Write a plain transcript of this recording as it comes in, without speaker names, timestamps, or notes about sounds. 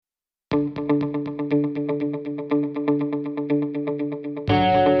Welcome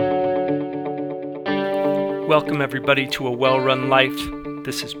everybody to A Well-Run Life.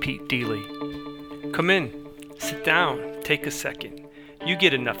 This is Pete Deely. Come in, sit down, take a second. You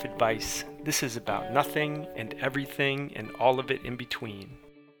get enough advice. This is about nothing and everything and all of it in between.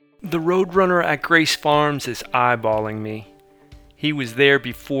 The roadrunner at Grace Farms is eyeballing me. He was there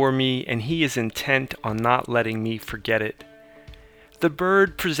before me and he is intent on not letting me forget it. The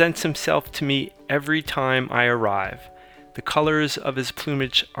bird presents himself to me every time I arrive. The colors of his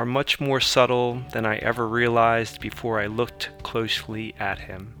plumage are much more subtle than I ever realized before I looked closely at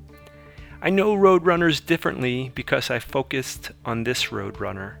him. I know roadrunners differently because I focused on this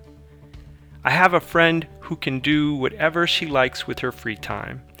roadrunner. I have a friend who can do whatever she likes with her free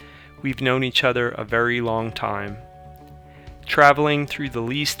time. We've known each other a very long time. Traveling through the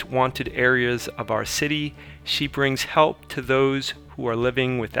least wanted areas of our city, she brings help to those who are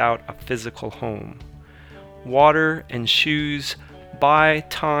living without a physical home. Water and shoes buy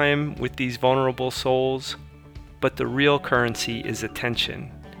time with these vulnerable souls, but the real currency is attention.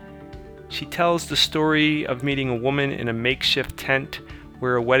 She tells the story of meeting a woman in a makeshift tent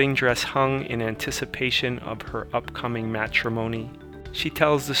where a wedding dress hung in anticipation of her upcoming matrimony. She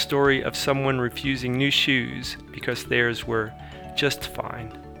tells the story of someone refusing new shoes because theirs were just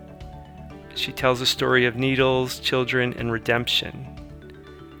fine. She tells a story of needles, children, and redemption.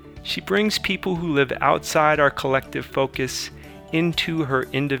 She brings people who live outside our collective focus into her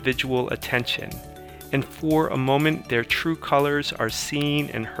individual attention, and for a moment their true colors are seen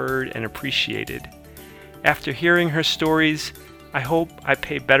and heard and appreciated. After hearing her stories, I hope I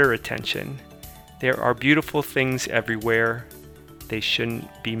pay better attention. There are beautiful things everywhere. They shouldn't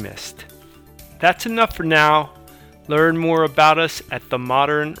be missed. That's enough for now. Learn more about us at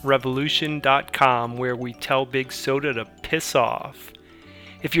themodernrevolution.com, where we tell Big Soda to piss off.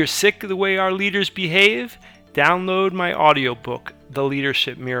 If you're sick of the way our leaders behave, download my audiobook, The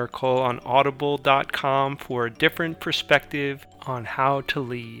Leadership Miracle, on audible.com for a different perspective on how to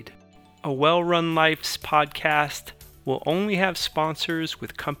lead. A Well-Run Life's podcast will only have sponsors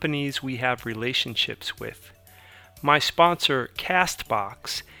with companies we have relationships with. My sponsor,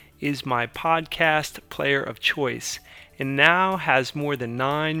 Castbox, is my podcast player of choice and now has more than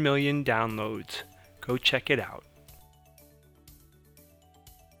 9 million downloads. Go check it out.